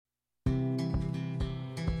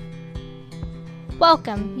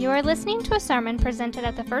Welcome. You are listening to a sermon presented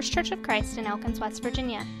at the First Church of Christ in Elkins, West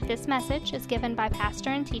Virginia. This message is given by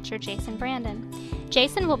pastor and teacher Jason Brandon.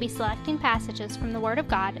 Jason will be selecting passages from the Word of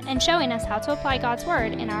God and showing us how to apply God's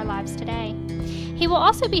Word in our lives today. He will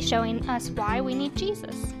also be showing us why we need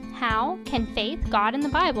Jesus. How can faith, God, and the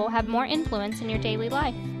Bible have more influence in your daily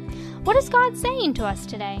life? What is God saying to us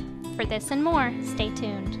today? For this and more, stay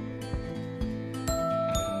tuned.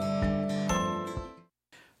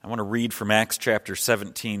 I want to read from Acts chapter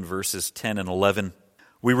 17, verses 10 and 11.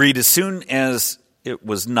 We read, "As soon as it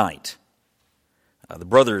was night, the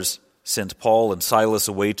brothers sent Paul and Silas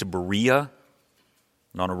away to Berea,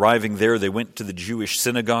 and on arriving there, they went to the Jewish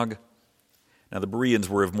synagogue. Now the Bereans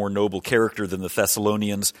were of more noble character than the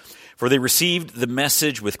Thessalonians, for they received the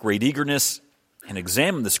message with great eagerness and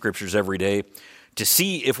examined the Scriptures every day to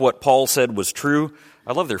see if what Paul said was true."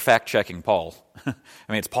 I love their fact-checking Paul. I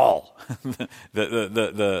mean, it's Paul,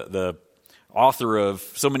 the author of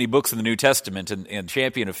so many books in the New Testament and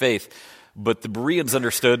champion of faith. But the Bereans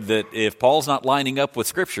understood that if Paul's not lining up with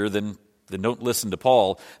Scripture, then don't listen to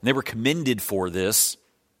Paul. And they were commended for this.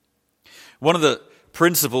 One of the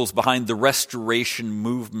principles behind the restoration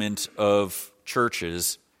movement of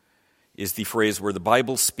churches is the phrase, where the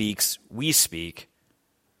Bible speaks, we speak,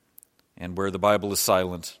 and where the Bible is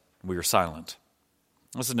silent, we are silent.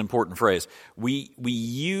 This is an important phrase. We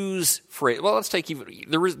use phrase. Well, let's take even.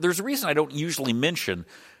 There's a reason I don't usually mention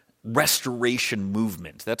restoration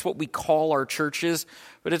movement. That's what we call our churches,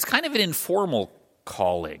 but it's kind of an informal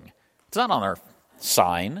calling. It's not on our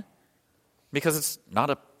sign because it's not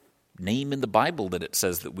a name in the Bible that it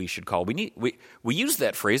says that we should call. We use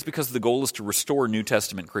that phrase because the goal is to restore New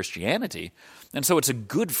Testament Christianity, and so it's a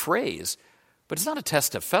good phrase, but it's not a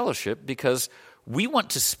test of fellowship because we want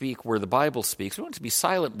to speak where the Bible speaks. We want to be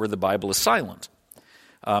silent where the Bible is silent.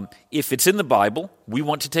 If it's in the Bible, we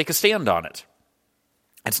want to take a stand on it.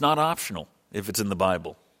 It's not optional if it's in the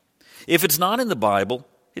Bible. If it's not in the Bible,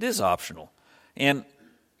 it is optional. And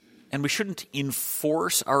we shouldn't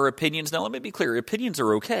enforce our opinions. Now, let me be clear. Opinions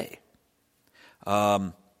are okay.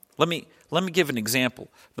 Let me give an example.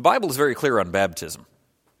 The Bible is very clear on baptism.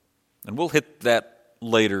 And we'll hit that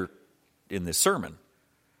later in this sermon.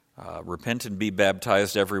 Repent and be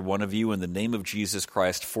baptized, every one of you, in the name of Jesus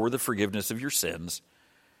Christ for the forgiveness of your sins,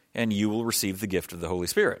 and you will receive the gift of the Holy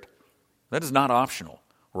Spirit. That is not optional.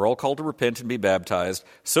 We're all called to repent and be baptized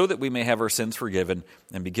so that we may have our sins forgiven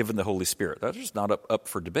and be given the Holy Spirit. That's just not up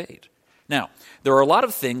for debate. Now, there are a lot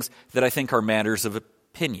of things that I think are matters of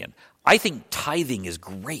opinion. I think tithing is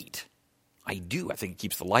great. I do. I think it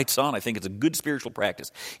keeps the lights on. I think it's a good spiritual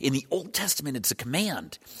practice. In the Old Testament, it's a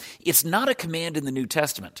command. It's not a command in the New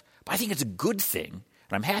Testament, but I think it's a good thing, and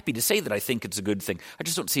I'm happy to say that I think it's a good thing. I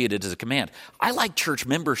just don't see it as a command. I like church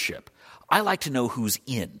membership. I like to know who's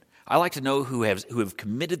in. I like to know who have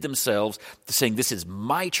committed themselves to saying, this is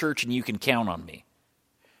my church and you can count on me.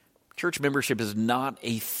 Church membership is not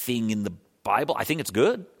a thing in the Bible. I think it's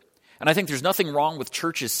good. And I think there's nothing wrong with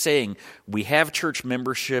churches saying we have church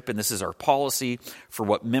membership and this is our policy for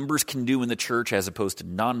what members can do in the church as opposed to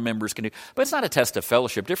non-members can do. But it's not a test of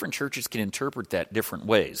fellowship. Different churches can interpret that different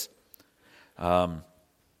ways.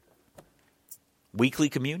 Weekly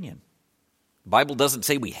communion. The Bible doesn't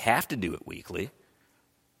say we have to do it weekly.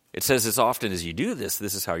 It says as often as you do this,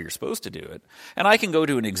 this is how you're supposed to do it. And I can go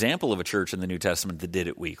to an example of a church in the New Testament that did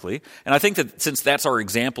it weekly. And I think that since that's our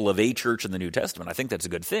example of a church in the New Testament, I think that's a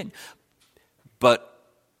good thing. But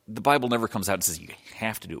the Bible never comes out and says you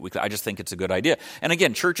have to do it weekly. I just think it's a good idea. And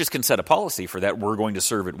again, churches can set a policy for that. We're going to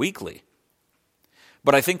serve it weekly.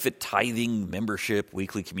 But I think that tithing, membership,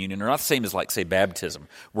 weekly communion are not the same as, like, say, baptism,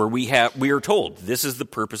 where we are told this is the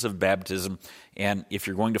purpose of baptism, and if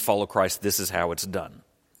you're going to follow Christ, this is how it's done.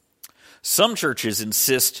 Some churches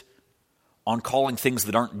insist on calling things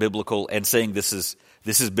that aren't biblical and saying this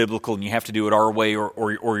is biblical and you have to do it our way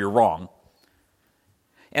or you're wrong.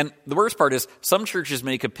 And the worst part is some churches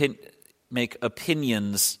make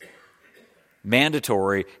opinions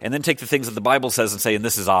mandatory and then take the things that the Bible says and say, and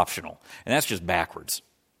this is optional. And that's just backwards.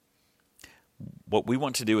 What we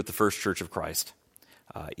want to do at the First Church of Christ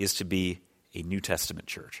is to be a New Testament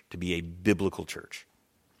church, to be a biblical church.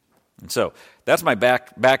 And so that's my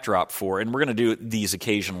backdrop for, and we're going to do these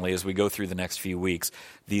occasionally as we go through the next few weeks.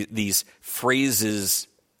 These phrases,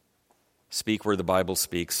 speak where the Bible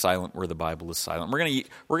speaks, silent where the Bible is silent. We're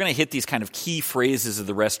going to hit these kind of key phrases of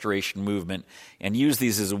the restoration movement and use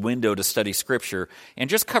these as a window to study Scripture and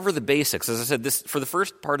just cover the basics. As I said, for the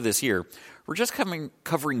first part of this year, we're just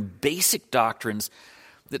covering basic doctrines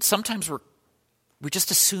that sometimes we just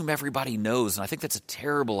assume everybody knows, and I think that's a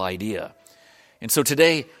terrible idea. And so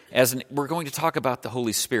today, we're going to talk about the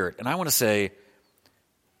Holy Spirit. And I want to say,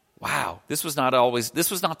 wow, this was not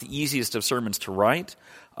the easiest of sermons to write.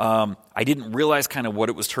 I didn't realize kind of what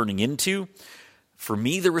it was turning into. For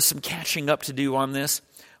me, there was some catching up to do on this.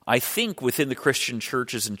 I think within the Christian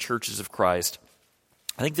churches and churches of Christ,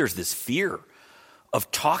 I think there's this fear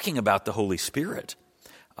of talking about the Holy Spirit.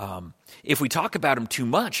 If we talk about him too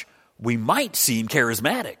much, we might seem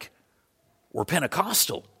charismatic or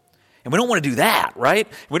Pentecostal. And we don't want to do that, right?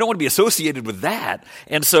 We don't want to be associated with that.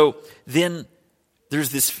 And so then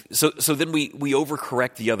there's this, so then we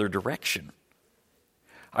overcorrect the other direction.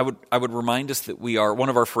 I would remind us that we are, one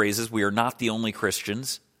of our phrases, we are not the only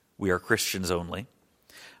Christians, we are Christians only.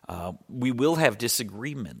 We will have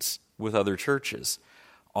disagreements with other churches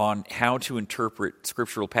on how to interpret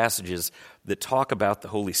scriptural passages that talk about the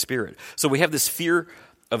Holy Spirit. So we have this fear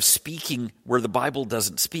of speaking where the Bible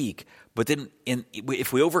doesn't speak, but then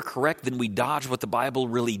if we overcorrect, then we dodge what the Bible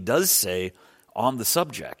really does say on the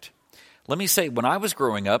subject. Let me say, when I was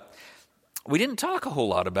growing up, we didn't talk a whole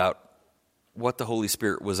lot about what the Holy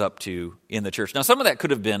Spirit was up to in the church. Now, some of that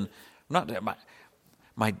could have been,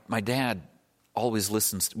 my dad always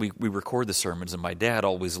listens. We record the sermons, and my dad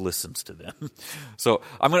always listens to them. So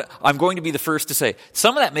I'm going to be the first to say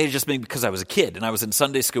some of that may have just been because I was a kid and I was in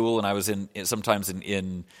Sunday school, and I was sometimes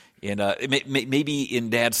maybe in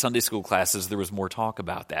Dad's Sunday school classes there was more talk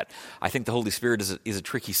about that. I think the Holy Spirit is a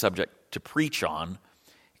tricky subject to preach on,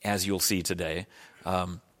 as you'll see today.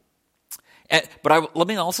 But let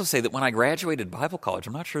me also say that when I graduated Bible college,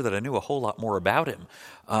 I'm not sure that I knew a whole lot more about him.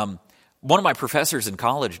 One of my professors in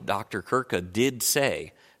college, Dr. Kirka, did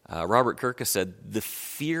say, Robert Kirka said, the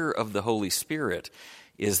fear of the Holy Spirit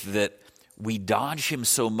is that we dodge him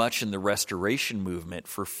so much in the Restoration movement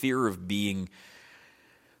for fear of being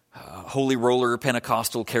holy roller,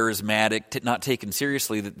 Pentecostal, charismatic, not taken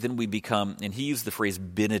seriously, that then we become, and he used the phrase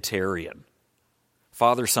binitarian,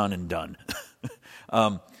 Father, Son, and done.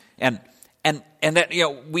 And that,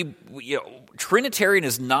 Trinitarian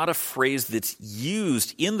is not a phrase that's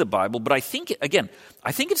used in the Bible, but I think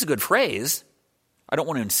it's a good phrase. I don't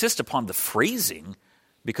want to insist upon the phrasing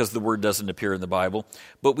because the word doesn't appear in the Bible,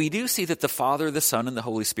 but we do see that the Father, the Son, and the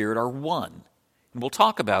Holy Spirit are one. And we'll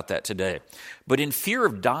talk about that today. But in fear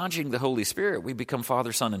of dodging the Holy Spirit, we become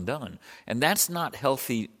Father, Son, and done. And that's not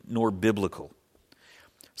healthy nor biblical.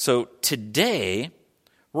 So today,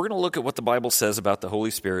 we're going to look at what the Bible says about the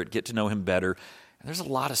Holy Spirit, get to know him better. And there's a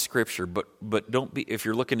lot of scripture, but don't be, if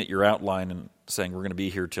you're looking at your outline and saying we're going to be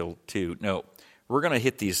here till 2, no, we're going to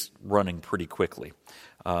hit these running pretty quickly.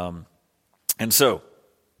 And so,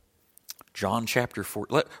 John chapter 4,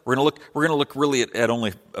 we're going to look really at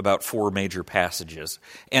only about 4 major passages.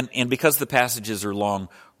 And because the passages are long,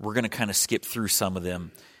 we're going to kind of skip through some of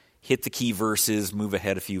them, hit the key verses, move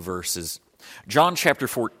ahead a few verses. John chapter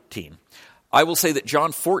 14. I will say that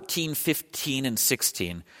John 14, 15, and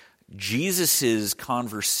 16, Jesus'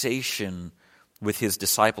 conversation with his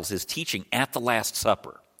disciples, his teaching at the Last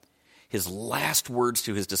Supper, his last words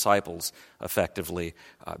to his disciples, effectively,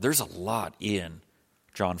 there's a lot in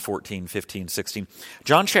John 14, 15, 16.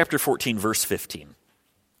 John chapter 14, verse 15.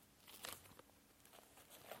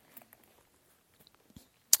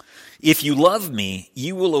 If you love me,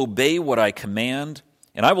 you will obey what I command,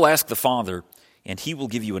 and I will ask the Father, and he will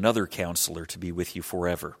give you another counselor to be with you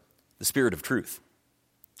forever, the Spirit of truth.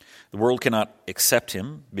 The world cannot accept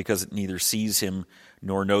him because it neither sees him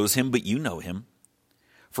nor knows him, but you know him.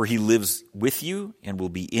 For he lives with you and will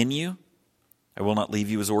be in you. I will not leave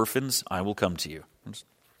you as orphans. I will come to you. Let's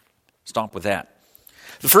stop with that.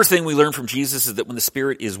 The first thing we learn from Jesus is that when the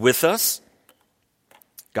Spirit is with us,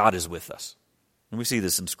 God is with us. And we see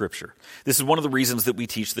this in Scripture. This is one of the reasons that we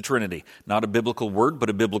teach the Trinity. Not a biblical word, but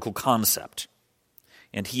a biblical concept.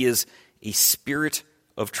 And he is a Spirit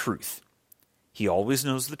of truth. He always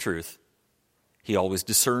knows the truth. He always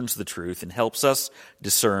discerns the truth and helps us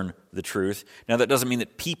discern the truth. Now, that doesn't mean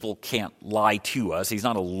that people can't lie to us. He's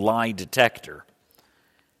not a lie detector.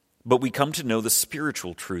 But we come to know the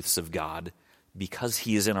spiritual truths of God because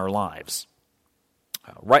he is in our lives.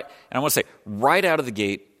 Right, and I want to say, right out of the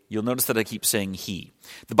gate, you'll notice that I keep saying he.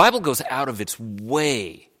 The Bible goes out of its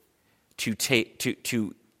way to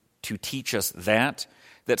teach us that.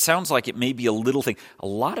 That sounds like it may be a little thing. A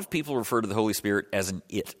lot of people refer to the Holy Spirit as an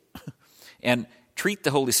it. And treat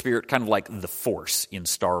the Holy Spirit kind of like the Force in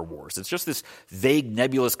Star Wars. It's just this vague,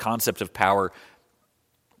 nebulous concept of power.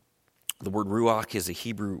 The word ruach is a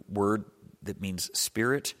Hebrew word that means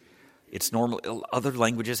spirit. It's normal. Other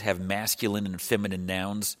languages have masculine and feminine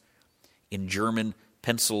nouns. In German,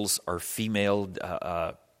 pencils are female,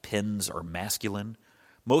 pens are masculine.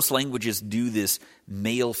 Most languages do this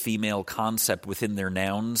male-female concept within their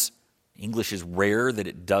nouns. English is rare that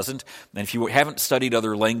it doesn't. And if you haven't studied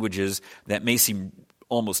other languages, that may seem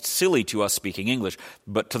almost silly to us speaking English,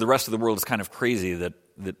 but to the rest of the world it's kind of crazy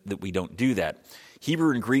that we don't do that.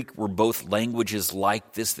 Hebrew and Greek were both languages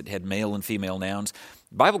like this that had male and female nouns.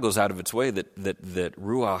 The Bible goes out of its way that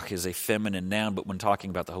ruach is a feminine noun, but when talking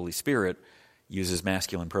about the Holy Spirit, uses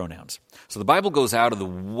masculine pronouns. So the Bible goes out of the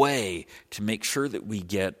way to make sure that we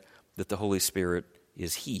get that the Holy Spirit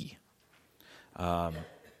is He.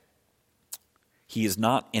 He is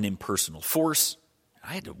not an impersonal force.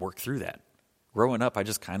 I had to work through that. Growing up, I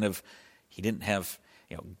just he didn't have,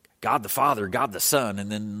 God the Father, God the Son, and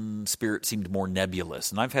then Spirit seemed more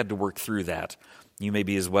nebulous. And I've had to work through that. You may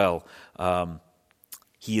be as well.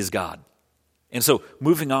 He is God. And so,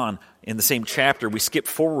 moving on, in the same chapter, we skip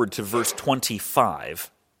forward to verse 25.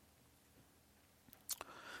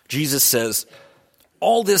 Jesus says,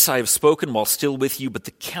 "All this I have spoken while still with you, but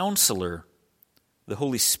the Counselor, the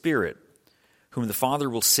Holy Spirit, whom the Father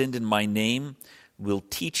will send in my name, will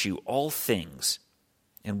teach you all things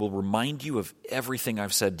and will remind you of everything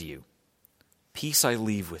I've said to you. Peace I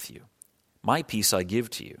leave with you. My peace I give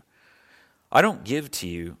to you. I don't give to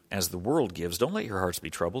you as the world gives. Don't let your hearts be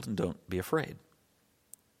troubled and don't be afraid."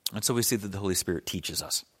 And so we see that the Holy Spirit teaches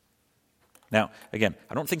us. Now, again,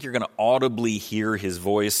 I don't think you're going to audibly hear His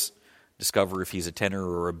voice, discover if He's a tenor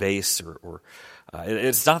or a bass, or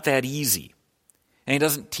it's not that easy. And He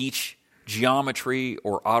doesn't teach geometry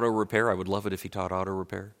or auto repair. I would love it if He taught auto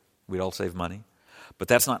repair. We'd all save money. But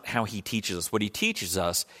that's not how He teaches us. What He teaches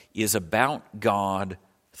us is about God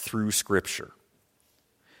through Scripture.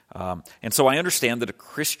 And so I understand that a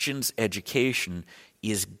Christian's education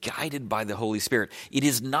is guided by the Holy Spirit. It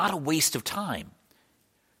is not a waste of time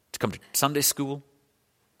to come to Sunday school,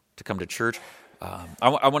 to come to church.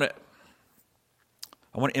 I want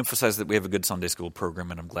to emphasize that we have a good Sunday school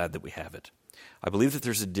program, and I'm glad that we have it. I believe that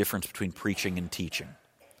there's a difference between preaching and teaching.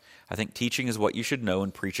 I think teaching is what you should know,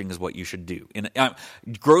 and preaching is what you should do.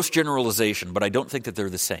 Gross generalization, but I don't think that they're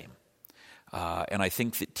the same. And I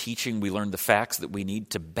think that teaching, we learn the facts that we need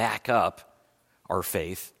to back up our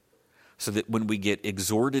faith, so that when we get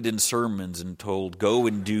exhorted in sermons and told, go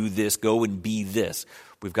and do this, go and be this,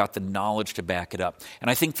 we've got the knowledge to back it up.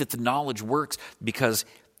 And I think that the knowledge works because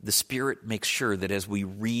the Spirit makes sure that as we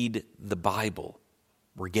read the Bible,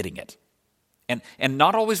 we're getting it. And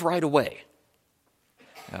not always right away.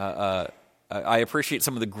 I appreciate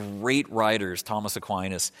some of the great writers, Thomas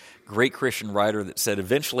Aquinas, great Christian writer that said,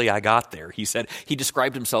 eventually I got there. He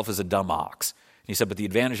described himself as a dumb ox. He said, but the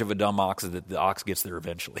advantage of a dumb ox is that the ox gets there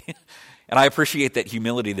eventually. And I appreciate that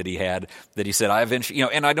humility that he had, that he said, I eventually,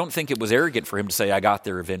 and I don't think it was arrogant for him to say, I got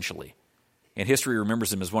there eventually. And history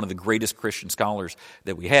remembers him as one of the greatest Christian scholars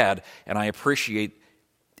that we had, and I appreciate,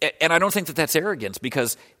 and I don't think that that's arrogance,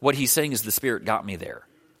 because what he's saying is the Spirit got me there.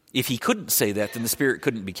 If he couldn't say that, then the Spirit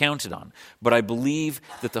couldn't be counted on. But I believe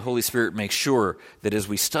that the Holy Spirit makes sure that as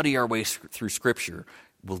we study our way through Scripture,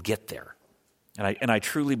 we'll get there. And I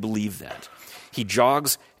truly believe that. He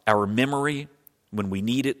jogs our memory when we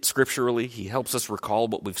need it scripturally. He helps us recall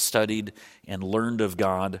what we've studied and learned of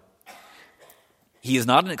God. He is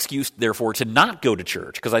not an excuse, therefore, to not go to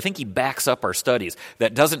church, because I think he backs up our studies.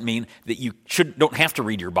 That doesn't mean that you don't have to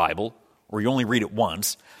read your Bible, or you only read it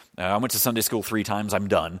once. I went to Sunday school 3 times, I'm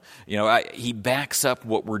done. He backs up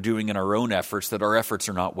what we're doing in our own efforts, that our efforts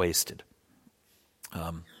are not wasted.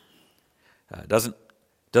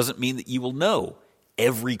 Doesn't mean that you will know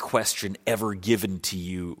every question ever given to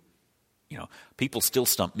you. People still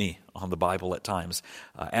stump me on the Bible at times,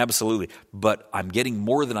 absolutely. But I'm getting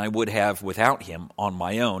more than I would have without him on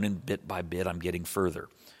my own, and bit by bit I'm getting further.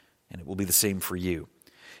 And it will be the same for you.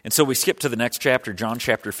 And so we skip to the next chapter, John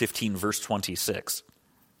chapter 15, verse 26.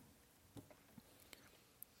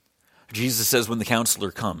 Jesus says, when the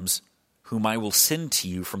Counselor comes, whom I will send to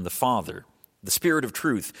you from the Father, the Spirit of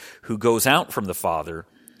truth, who goes out from the Father,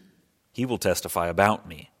 he will testify about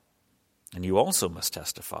me. And you also must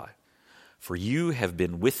testify, for you have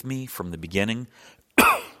been with me from the beginning.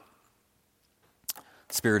 The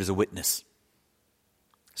Spirit is a witness.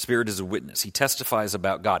 Spirit is a witness. He testifies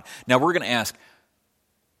about God. Now we're going to ask,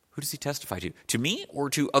 who does he testify to? To me or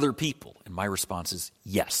to other people? And my response is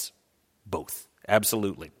yes, both.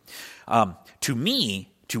 Absolutely. To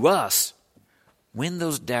me, to us, when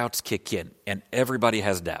those doubts kick in, and everybody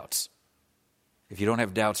has doubts. If you don't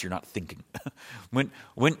have doubts, you're not thinking.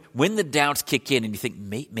 when the doubts kick in and you think,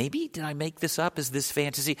 maybe, did I make this up? Is this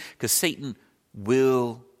fantasy? Because Satan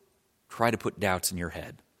will try to put doubts in your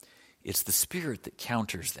head. It's the Spirit that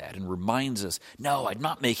counters that and reminds us, no, I'm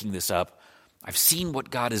not making this up. I've seen what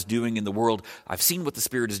God is doing in the world. I've seen what the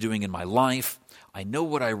Spirit is doing in my life. I know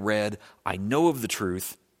what I read. I know of the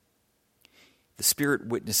truth. the Spirit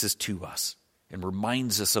witnesses to us and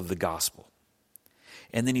reminds us of the gospel.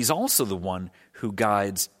 And then he's also the one who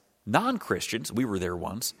guides non-Christians, we were there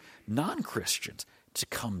once, non-Christians to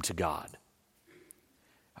come to God.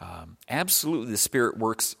 Absolutely, the Spirit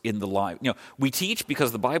works in the life. We teach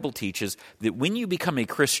because the Bible teaches that when you become a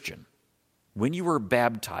Christian, when you are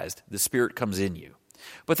baptized, the Spirit comes in you.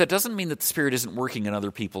 But that doesn't mean that the Spirit isn't working in other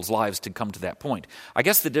people's lives to come to that point. I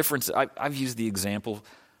guess the difference, I've used the example,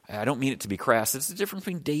 I don't mean it to be crass, it's the difference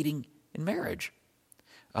between dating and marriage.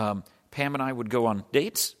 Pam and I would go on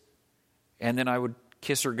dates, and then I would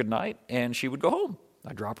kiss her goodnight, and she would go home.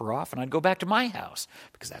 I'd drop her off, and I'd go back to my house,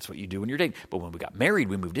 because that's what you do when you're dating. But when we got married,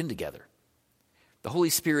 we moved in together. The Holy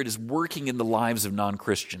Spirit is working in the lives of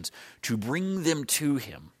non-Christians to bring them to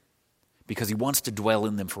Him, because He wants to dwell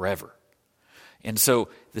in them forever. And so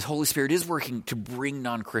the Holy Spirit is working to bring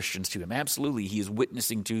non-Christians to Him. Absolutely, He is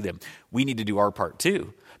witnessing to them. We need to do our part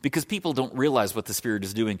too, because people don't realize what the Spirit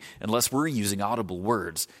is doing unless we're using audible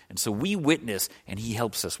words. And so we witness, and He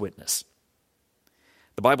helps us witness.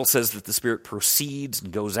 The Bible says that the Spirit proceeds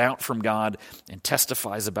and goes out from God and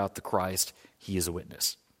testifies about the Christ. He is a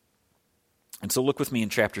witness. And so look with me in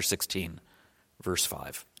chapter 16, verse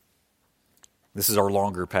 5. This is our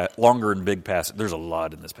longer and big passage. There's a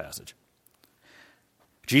lot in this passage.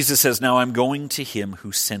 Jesus says, "Now I'm going to Him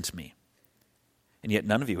who sent me, and yet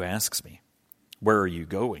none of you asks me, 'Where are you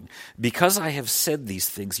going?' Because I have said these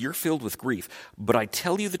things, you're filled with grief. But I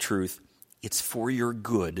tell you the truth, it's for your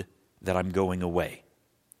good that I'm going away.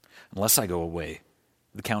 Unless I go away,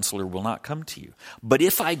 the Counselor will not come to you. But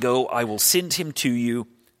if I go, I will send Him to you.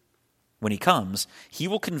 When He comes, He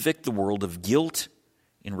will convict the world of guilt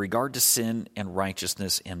in regard to sin and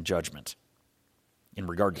righteousness and judgment. In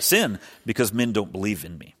regard to sin, because men don't believe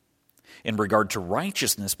in me. In regard to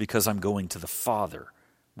righteousness, because I'm going to the Father,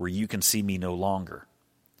 where you can see me no longer.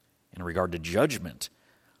 In regard to judgment,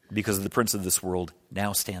 because the prince of this world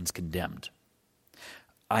now stands condemned.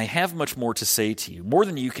 I have much more to say to you, more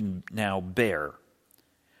than you can now bear.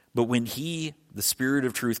 But when He, the Spirit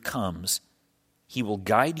of truth, comes, He will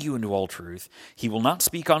guide you into all truth. He will not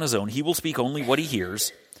speak on His own. He will speak only what He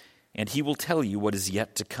hears, and He will tell you what is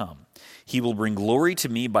yet to come. He will bring glory to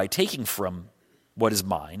me by taking from what is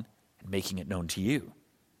mine and making it known to you.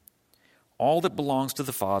 All that belongs to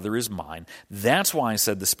the Father is mine. That's why I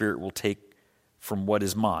said the Spirit will take from what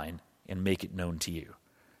is mine and make it known to you."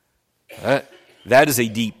 That is a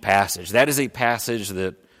deep passage. That is a passage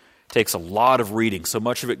that takes a lot of reading. So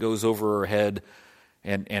much of it goes over our head,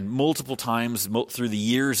 and multiple times through the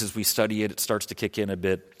years as we study it, it starts to kick in a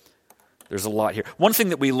bit. There's a lot here. One thing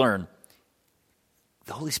that we learn,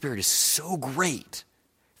 the Holy Spirit is so great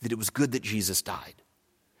that it was good that Jesus died.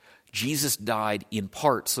 Jesus died in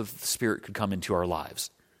part so that the Spirit could come into our lives.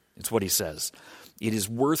 It's what He says. It is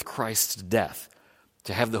worth Christ's death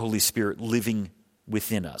to have the Holy Spirit living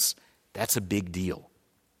within us. That's a big deal.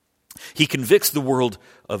 He convicts the world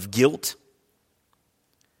of guilt.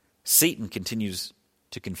 Satan continues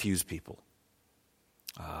to confuse people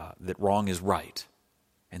that wrong is right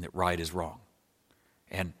and that right is wrong.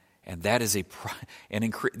 And that is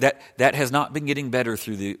that has not been getting better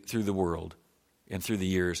through the world and through the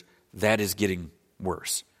years. That is getting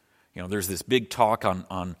worse. There's this big talk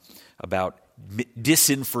on about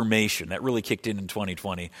disinformation that really kicked in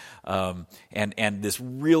 2020, and this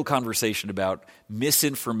real conversation about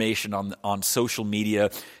misinformation on social media,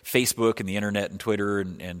 Facebook and the internet and Twitter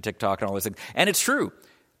and TikTok and all those things. And it's true.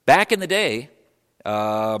 Back in the day,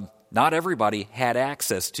 not everybody had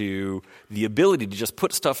access to the ability to just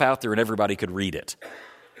put stuff out there and everybody could read it.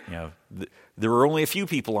 There were only a few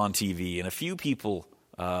people on TV and a few people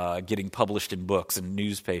getting published in books and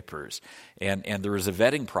newspapers, and there was a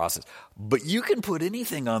vetting process. But you can put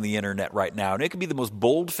anything on the internet right now, and it can be the most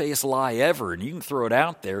bold-faced lie ever, and you can throw it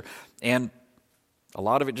out there, and a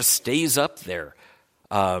lot of it just stays up there.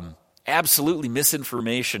 Absolutely,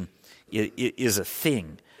 misinformation is a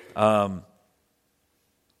thing. I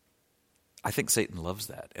think Satan loves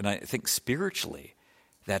that, and I think spiritually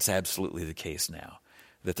that's absolutely the case now,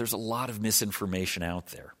 that there's a lot of misinformation out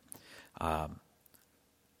there.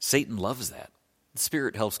 Satan loves that. The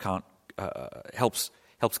Spirit helps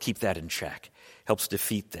keep that in check, helps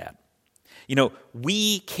defeat that.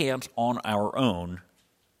 We can't on our own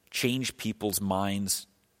change people's minds,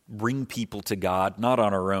 bring people to God, not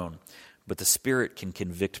on our own, but the Spirit can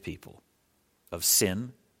convict people of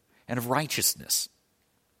sin and of righteousness.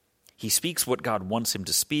 He speaks what God wants him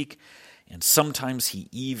to speak, and sometimes He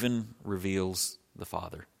even reveals the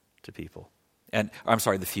Father to people. The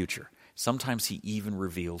future. Sometimes he even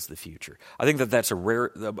reveals the future. I think that's a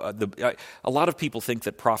rare... a lot of people think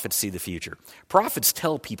that prophets see the future. Prophets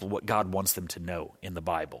tell people what God wants them to know in the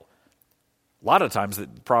Bible. A lot of times the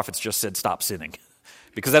prophets just said, stop sinning,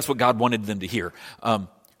 because that's what God wanted them to hear.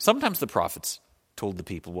 Sometimes the prophets told the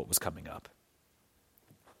people what was coming up.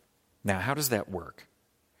 Now, how does that work?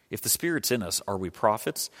 If the Spirit's in us, are we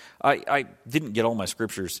prophets? I didn't get all my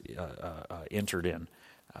scriptures entered in.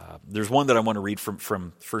 There's one that I want to read from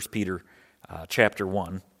 1 Peter chapter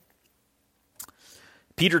 1.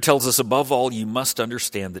 Peter tells us, above all, you must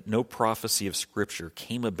understand that no prophecy of Scripture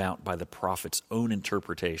came about by the prophet's own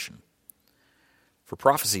interpretation. For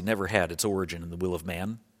prophecy never had its origin in the will of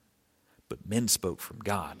man, but men spoke from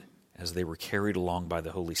God as they were carried along by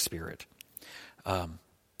the Holy Spirit.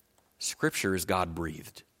 Scripture is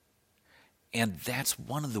God-breathed. And that's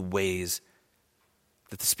one of the ways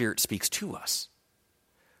that the Spirit speaks to us.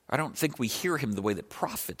 I don't think we hear him the way that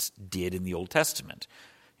prophets did in the Old Testament.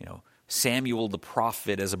 You know, Samuel the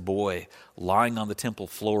prophet as a boy lying on the temple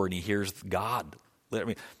floor and he hears God. I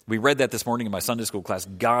mean, we read that this morning in my Sunday school class.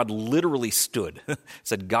 God literally stood. It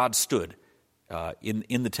said God stood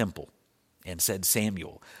in the temple and said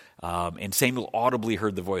Samuel. And Samuel audibly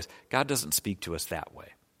heard the voice. God doesn't speak to us that way.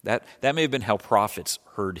 That may have been how prophets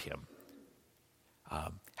heard him.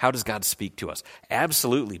 How does God speak to us?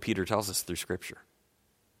 Absolutely, Peter tells us through Scripture.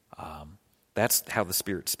 That's how the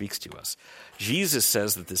Spirit speaks to us. Jesus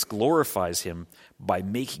says that this glorifies him by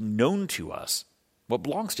making known to us what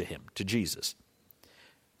belongs to him, to Jesus.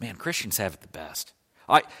 Man, Christians have it the best.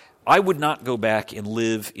 I would not go back and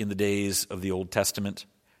live in the days of the Old Testament.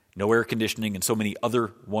 No air conditioning and so many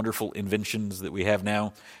other wonderful inventions that we have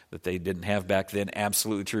now that they didn't have back then.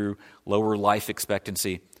 Absolutely true. Lower life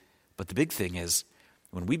expectancy. But the big thing is,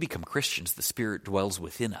 when we become Christians, the Spirit dwells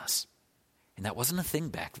within us. And that wasn't a thing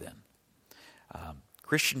back then.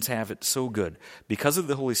 Christians have it so good. Because of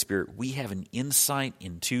the Holy Spirit, we have an insight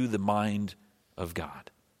into the mind of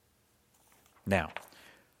God. Now,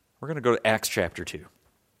 we're going to go to Acts chapter 2.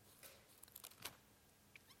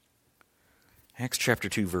 Acts chapter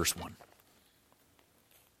 2, verse 1.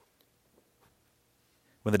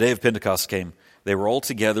 When the day of Pentecost came, they were all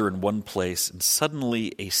together in one place, and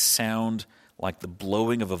suddenly a sound like the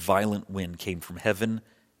blowing of a violent wind came from heaven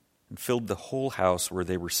and filled the whole house where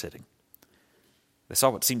they were sitting. They saw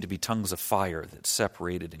what seemed to be tongues of fire that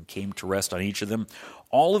separated and came to rest on each of them.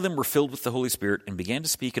 All of them were filled with the Holy Spirit and began to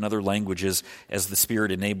speak in other languages as the Spirit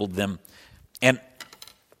enabled them. And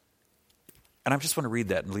I just want to read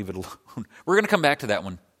that and leave it alone. We're going to come back to that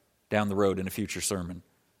one down the road in a future sermon.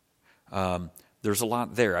 There's a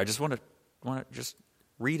lot there. I just want to just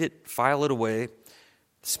read it, file it away.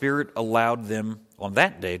 The Spirit allowed them on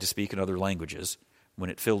that day to speak in other languages when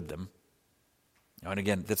it filled them. And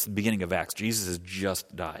again, that's the beginning of Acts. Jesus has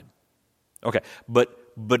just died. Okay, but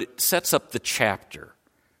it sets up the chapter.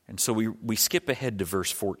 And so we skip ahead to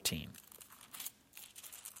verse 14.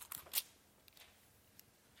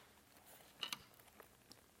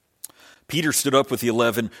 Peter stood up with the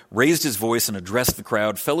 11, raised his voice and addressed the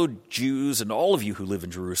crowd, fellow Jews and all of you who live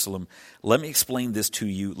in Jerusalem, let me explain this to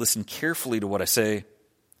you. Listen carefully to what I say.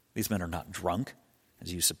 These men are not drunk,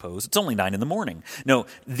 as you suppose. It's only 9 a.m. No,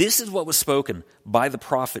 this is what was spoken by the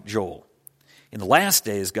prophet Joel. In the last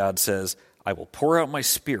days, God says, I will pour out my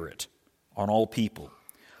Spirit on all people.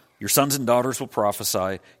 Your sons and daughters will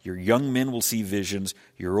prophesy, your young men will see visions,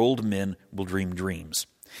 your old men will dream dreams.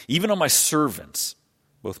 Even on my servants,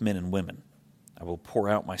 both men and women, I will pour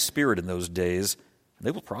out my Spirit in those days, and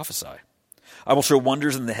they will prophesy. I will show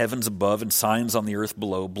wonders in the heavens above and signs on the earth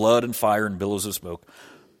below, blood and fire and billows of smoke.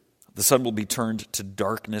 The sun will be turned to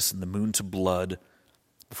darkness and the moon to blood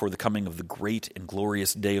before the coming of the great and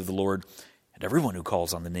glorious day of the Lord, and everyone who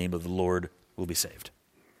calls on the name of the Lord will be saved.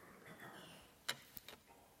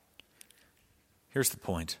 Here's the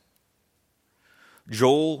point.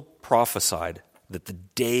 Joel prophesied that the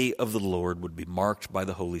day of the Lord would be marked by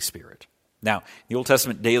the Holy Spirit. Now, in the Old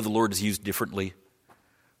Testament, day of the Lord is used differently.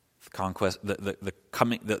 The conquest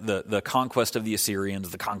of the Assyrians,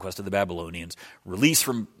 the conquest of the Babylonians, release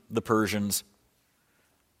from the Persians,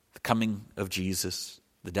 the coming of Jesus,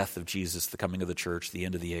 the death of Jesus, the coming of the church, the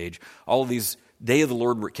end of the age. All of these, day of the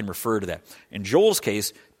Lord can refer to that. In Joel's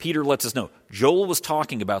case, Peter lets us know, Joel was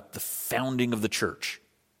talking about the founding of the church.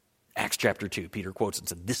 Acts chapter 2, Peter quotes and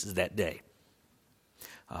said, this is that day.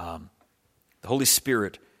 The Holy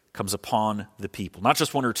Spirit comes upon the people, not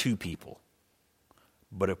just one or two people,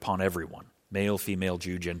 but upon everyone, male, female,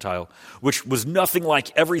 Jew, Gentile, which was nothing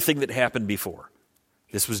like everything that happened before.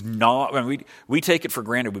 This was not, I mean, we take it for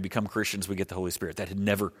granted. We become Christians, we get the Holy Spirit. That had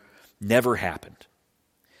never happened.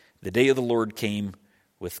 The day of the Lord came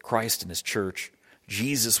with Christ and his church.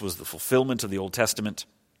 Jesus was the fulfillment of the Old Testament,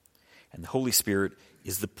 and the Holy Spirit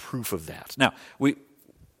is the proof of that. Now,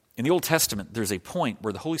 in the Old Testament, there's a point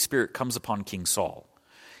where the Holy Spirit comes upon King Saul,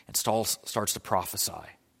 and Saul starts to prophesy.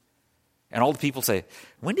 And all the people say,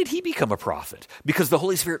 when did he become a prophet? Because the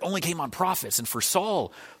Holy Spirit only came on prophets. And for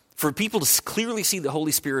Saul, for people to clearly see the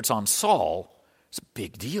Holy Spirit's on Saul, it's a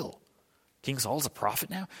big deal. King Saul's a prophet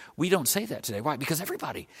now? We don't say that today. Why? Because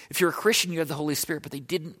everybody, if you're a Christian, you have the Holy Spirit, but they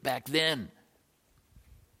didn't back then.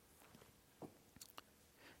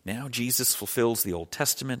 Now Jesus fulfills the Old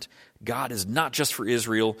Testament. God is not just for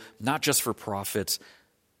Israel, not just for prophets.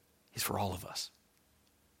 He's for all of us.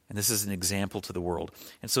 And this is an example to the world.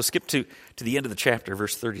 And so skip to the end of the chapter,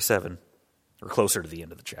 verse 37, or closer to the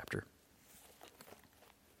end of the chapter.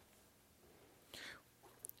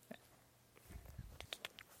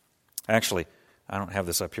 Actually, I don't have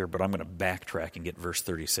this up here, but I'm going to backtrack and get verse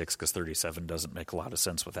 36 because 37 doesn't make a lot of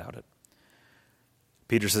sense without it.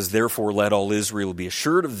 Peter says, therefore let all Israel be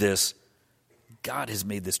assured of this, God has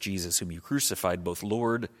made this Jesus whom you crucified both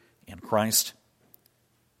Lord and Christ.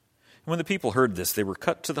 And when the people heard this, they were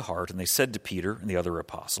cut to the heart, and they said to Peter and the other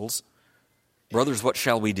apostles, brothers, what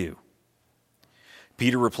shall we do?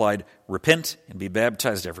 Peter replied, repent and be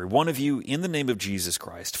baptized every one of you in the name of Jesus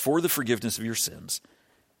Christ for the forgiveness of your sins,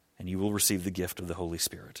 and you will receive the gift of the Holy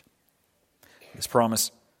Spirit. This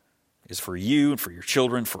promise is for you and for your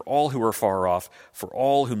children, for all who are far off, for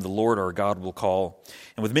all whom the Lord our God will call.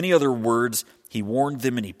 And with many other words, he warned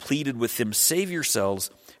them and he pleaded with them, save yourselves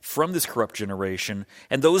from this corrupt generation.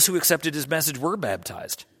 And those who accepted his message were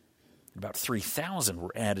baptized. About 3,000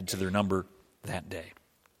 were added to their number that day.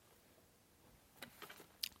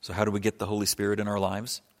 So how do we get the Holy Spirit in our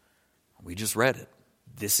lives? We just read it.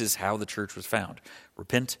 This is how the church was found.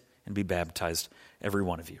 Repent and be baptized, every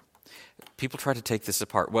one of you. People try to take this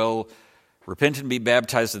apart. Well, repent and be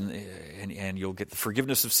baptized and you'll get the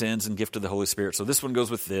forgiveness of sins and gift of the Holy Spirit. So this one goes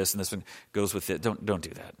with this and this one goes with it. Don't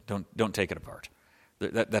do that. Don't take it apart.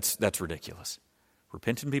 That's ridiculous.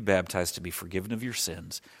 Repent and be baptized to be forgiven of your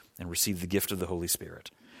sins and receive the gift of the Holy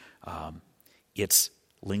Spirit. It's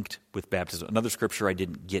linked with baptism. Another scripture I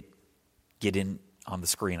didn't get in on the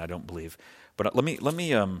screen, I don't believe. But let me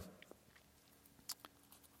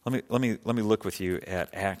look with you at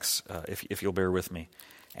Acts, if you'll bear with me.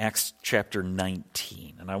 Acts chapter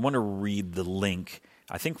 19. And I want to read the link.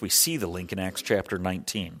 I think we see the link in Acts chapter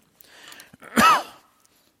 19.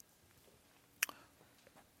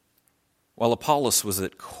 While Apollos was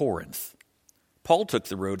at Corinth, Paul took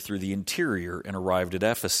the road through the interior and arrived at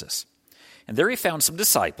Ephesus. And there he found some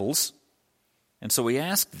disciples. And so he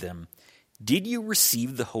asked them, did you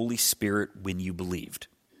receive the Holy Spirit when you believed?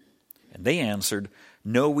 And they answered,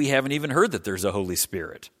 no, we haven't even heard that there's a Holy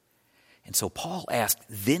Spirit. And so Paul asked,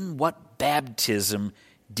 then what baptism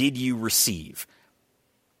did you receive?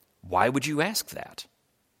 Why would you ask that?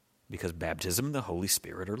 Because baptism and the Holy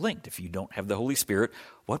Spirit are linked. If you don't have the Holy Spirit,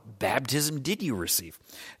 what baptism did you receive?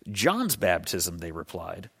 John's baptism, they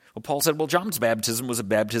replied. Well, Paul said, well, John's baptism was a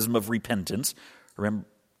baptism of repentance. Remember,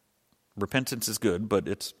 repentance is good, but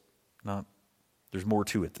it's not, there's more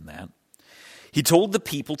to it than that. He told the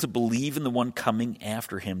people to believe in the one coming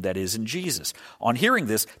after him, that is, in Jesus. On hearing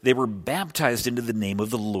this, they were baptized into the name of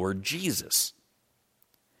the Lord Jesus.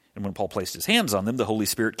 And when Paul placed his hands on them, the Holy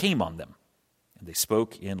Spirit came on them. And they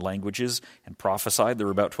spoke in languages and prophesied. There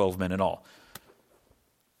were about 12 men in all.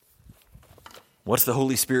 What's the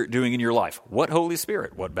Holy Spirit doing in your life? What Holy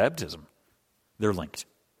Spirit? What baptism? They're linked.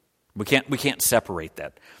 We can't separate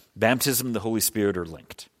that. Baptism and the Holy Spirit are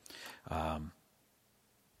linked.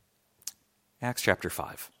 Acts chapter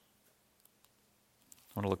 5.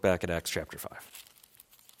 I want to look back at Acts chapter 5.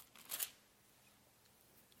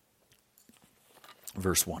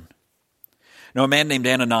 Verse 1. Now a man named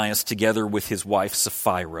Ananias, together with his wife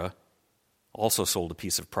Sapphira, also sold a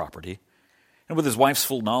piece of property. And with his wife's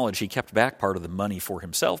full knowledge, he kept back part of the money for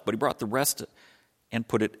himself, but he brought the rest and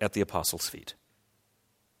put it at the apostles' feet.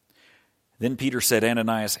 Then Peter said,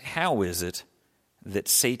 Ananias, how is it that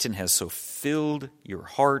Satan has so filled your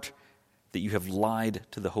heart that you have lied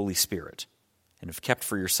to the Holy Spirit and have kept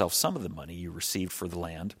for yourself some of the money you received for the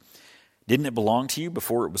land? Didn't it belong to you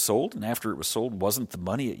before it was sold? And after it was sold, wasn't the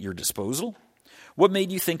money at your disposal? What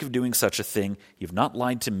made you think of doing such a thing? You've not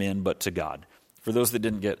lied to men, but to God. For those that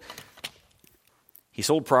didn't get, he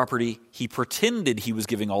sold property. He pretended he was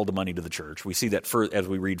giving all the money to the church. We see that as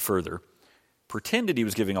we read further. Pretended he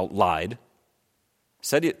was giving all, lied.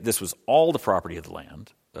 Said this was all the property of the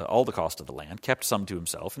land, all the cost of the land, kept some to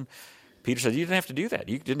himself. And Peter said, you didn't have to do that.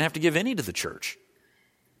 You didn't have to give any to the church.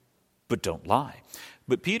 But don't lie.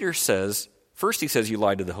 But Peter says, first he says you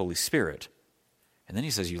lied to the Holy Spirit. And then he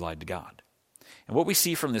says you lied to God. And what we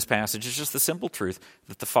see from this passage is just the simple truth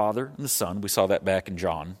that the Father and the Son, we saw that back in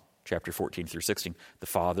John chapter 14 through 16, the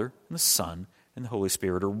Father and the Son and the Holy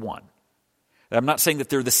Spirit are one. I'm not saying that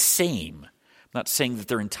they're the same. I'm not saying that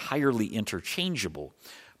they're entirely interchangeable.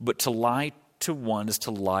 But to lie to one is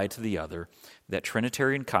to lie to the other. That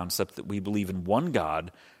Trinitarian concept that we believe in one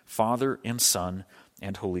God, Father and Son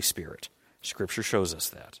and Holy Spirit. Scripture shows us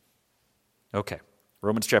that. Okay,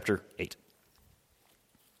 Romans chapter 8.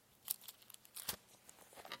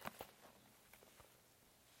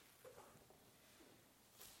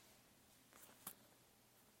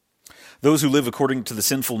 Those who live according to the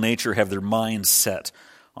sinful nature have their minds set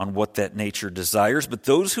on what that nature desires, but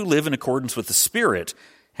those who live in accordance with the Spirit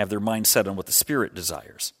have their mind set on what the Spirit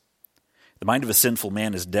desires. The mind of a sinful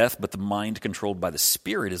man is death, but the mind controlled by the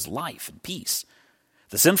Spirit is life and peace.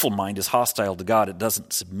 The sinful mind is hostile to God. It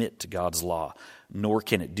doesn't submit to God's law, nor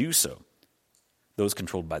can it do so. Those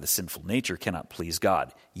controlled by the sinful nature cannot please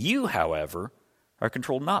God. You, however, are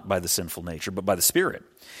controlled not by the sinful nature, but by the Spirit.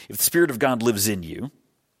 If the Spirit of God lives in you,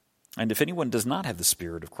 and if anyone does not have the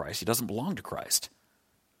Spirit of Christ, he doesn't belong to Christ.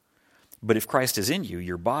 But if Christ is in you,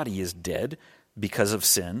 your body is dead because of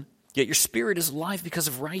sin, yet your spirit is alive because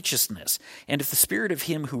of righteousness. And if the Spirit of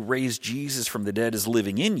him who raised Jesus from the dead is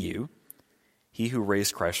living in you, he who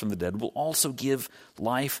raised Christ from the dead will also give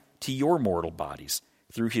life to your mortal bodies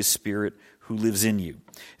through his Spirit who lives in you.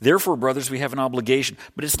 Therefore, brothers, we have an obligation,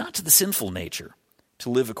 but it's not to the sinful nature to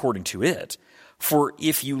live according to it. For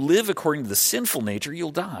if you live according to the sinful nature,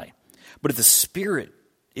 you'll die. But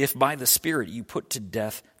if by the Spirit you put to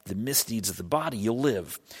death the misdeeds of the body, you'll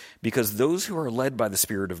live. Because those who are led by the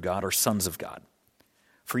Spirit of God are sons of God.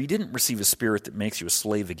 For you didn't receive a spirit that makes you a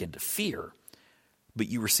slave again to fear, but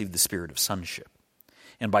you received the spirit of sonship.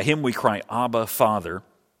 And by him we cry, Abba, Father.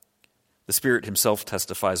 The Spirit himself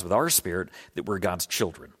testifies with our spirit that we're God's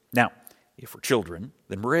children. Now, if we're children,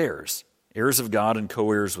 then we're heirs. Heirs of God and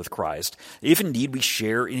co-heirs with Christ, if indeed we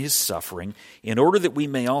share in his suffering, in order that we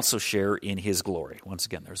may also share in his glory. Once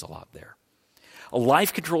again, there's a lot there. A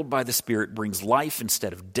life controlled by the Spirit brings life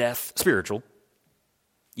instead of death, spiritual,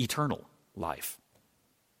 eternal life.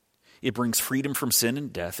 It brings freedom from sin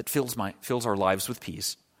and death. It fills our lives with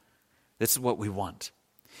peace. This is what we want.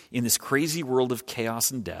 In this crazy world of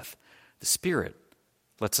chaos and death, the Spirit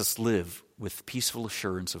lets us live with peaceful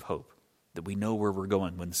assurance of hope, that we know where we're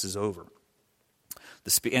going when this is over.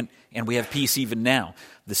 And we have peace even now.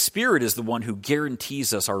 The Spirit is the one who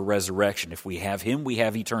guarantees us our resurrection. If we have him, we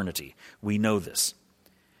have eternity. We know this.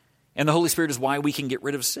 And the Holy Spirit is why we can get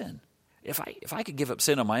rid of sin. If I could give up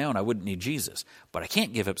sin on my own, I wouldn't need Jesus. But I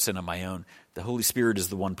can't give up sin on my own. The Holy Spirit is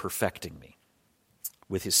the one perfecting me.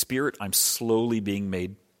 With his Spirit, I'm slowly being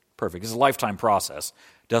made perfect. It's a lifetime process.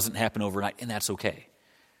 It doesn't happen overnight, and that's okay.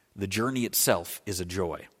 The journey itself is a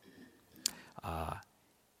joy.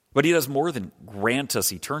 But he does more than grant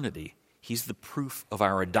us eternity. He's the proof of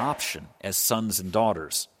our adoption as sons and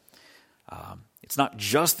daughters. It's not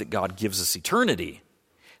just that God gives us eternity.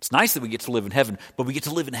 It's nice that we get to live in heaven, but we get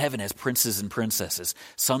to live in heaven as princes and princesses,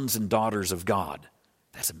 sons and daughters of God.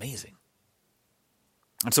 That's amazing.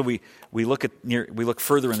 And so we look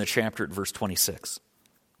further in the chapter at verse 26.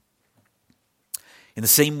 In the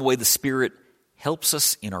same way, the Spirit helps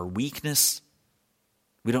us in our weakness.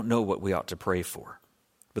 We don't know what we ought to pray for.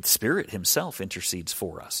 But the Spirit himself intercedes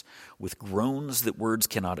for us with groans that words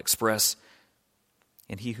cannot express.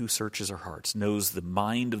 And he who searches our hearts knows the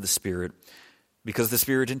mind of the Spirit, because the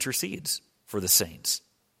Spirit intercedes for the saints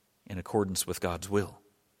in accordance with God's will.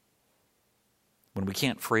 When we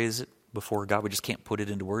can't phrase it before God, we just can't put it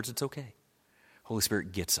into words, it's okay. Holy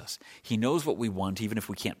Spirit gets us. He knows what we want, even if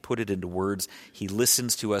we can't put it into words. He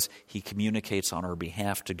listens to us. He communicates on our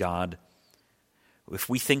behalf to God. If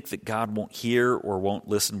we think that God won't hear or won't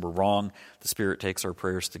listen, we're wrong. The Spirit takes our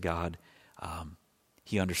prayers to God.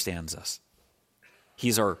 He understands us.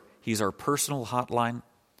 He's our personal hotline.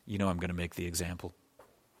 You know I'm going to make the example.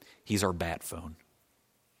 He's our bat phone.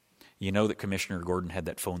 You know that Commissioner Gordon had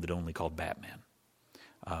that phone that only called Batman.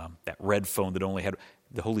 That red phone that only had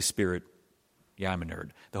the Holy Spirit. Yeah, I'm a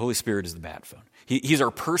nerd. The Holy Spirit is the bat phone. He's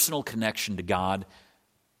our personal connection to God.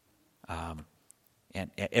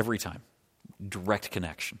 And every time. Direct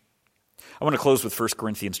connection. I want to close with 1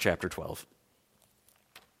 Corinthians chapter 12.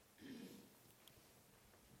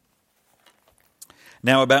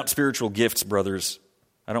 Now about spiritual gifts, brothers,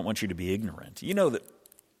 I don't want you to be ignorant. You know that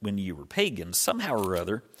when you were pagans, somehow or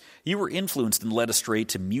other, you were influenced and led astray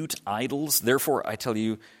to mute idols. Therefore, I tell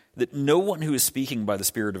you that no one who is speaking by the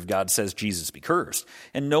Spirit of God says Jesus be cursed,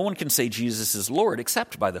 and no one can say Jesus is Lord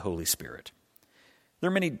except by the Holy Spirit. There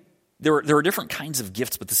are many There are different kinds of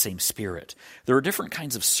gifts, but the same Spirit. There are different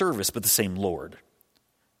kinds of service, but the same Lord.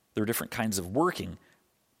 There are different kinds of working,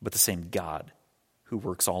 but the same God who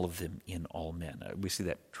works all of them in all men. We see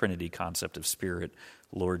that Trinity concept of Spirit,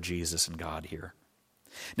 Lord Jesus, and God here.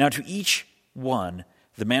 Now, to each one,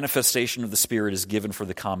 the manifestation of the Spirit is given for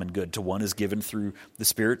the common good. To one is given through the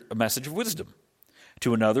Spirit a message of wisdom.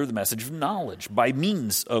 To another, the message of knowledge by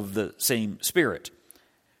means of the same Spirit.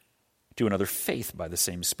 To another, faith by the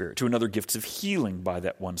same Spirit. To another, gifts of healing by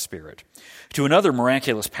that one Spirit. To another,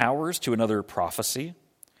 miraculous powers. To another, prophecy.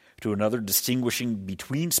 To another, distinguishing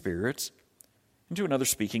between spirits. And to another,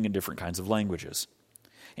 speaking in different kinds of languages.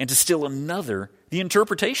 And to still another, the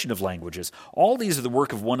interpretation of languages. All these are the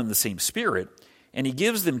work of one and the same Spirit, and he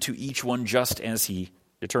gives them to each one just as he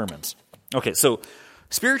determines. Okay, so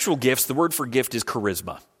spiritual gifts, the word for gift is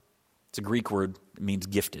charisma. It's a Greek word. It means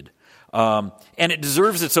gifted. And it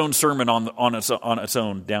deserves its own sermon on its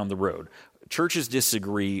own down the road. Churches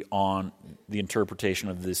disagree on the interpretation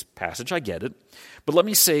of this passage. I get it. But let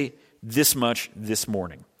me say this much this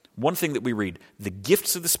morning. One thing that we read, the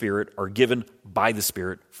gifts of the Spirit are given by the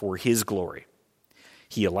Spirit for His glory.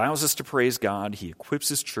 He allows us to praise God. He equips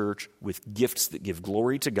His church with gifts that give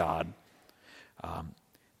glory to God.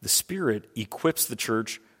 The Spirit equips the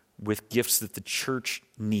church with gifts that the church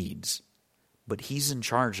needs. But He's in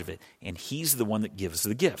charge of it, and He's the one that gives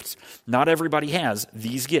the gifts. Not everybody has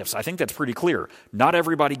these gifts. I think that's pretty clear. Not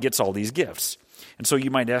everybody gets all these gifts. And so you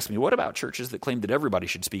might ask me, what about churches that claim that everybody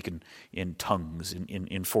should speak in tongues,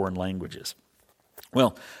 in foreign languages?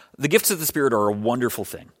 Well, the gifts of the Spirit are a wonderful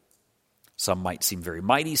thing. Some might seem very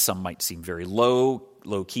mighty, some might seem very low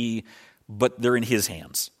key, but they're in His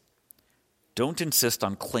hands. Don't insist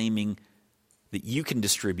on claiming that you can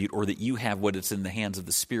distribute or that you have what is in the hands of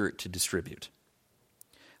the Spirit to distribute.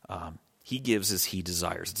 He gives as He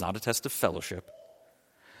desires. It's not a test of fellowship.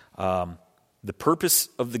 The purpose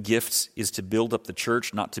of the gifts is to build up the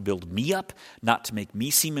church, not to build me up, not to make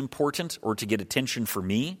me seem important or to get attention for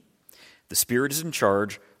me. The Spirit is in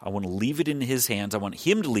charge. I want to leave it in His hands. I want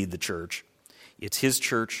Him to lead the church. It's His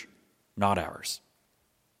church, not ours.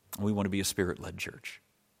 We want to be a Spirit-led church.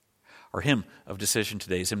 Our hymn of decision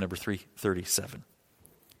today is hymn number 337.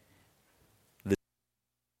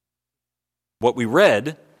 What we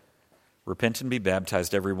read, repent and be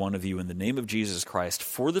baptized, every one of you, in the name of Jesus Christ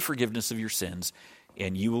for the forgiveness of your sins,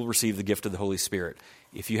 and you will receive the gift of the Holy Spirit.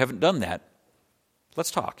 If you haven't done that,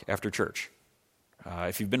 let's talk after church.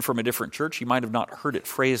 If you've been from a different church, you might have not heard it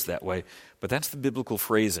phrased that way, but that's the biblical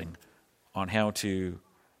phrasing on how to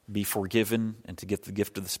be forgiven and to get the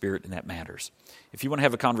gift of the Spirit, and that matters. If you want to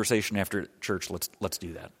have a conversation after church, let's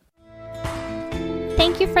do that.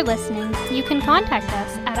 Thank you for listening. You can contact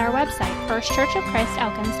us at our website,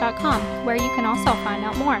 firstchurchofchristelkins.com, where you can also find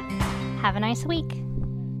out more. Have a nice week.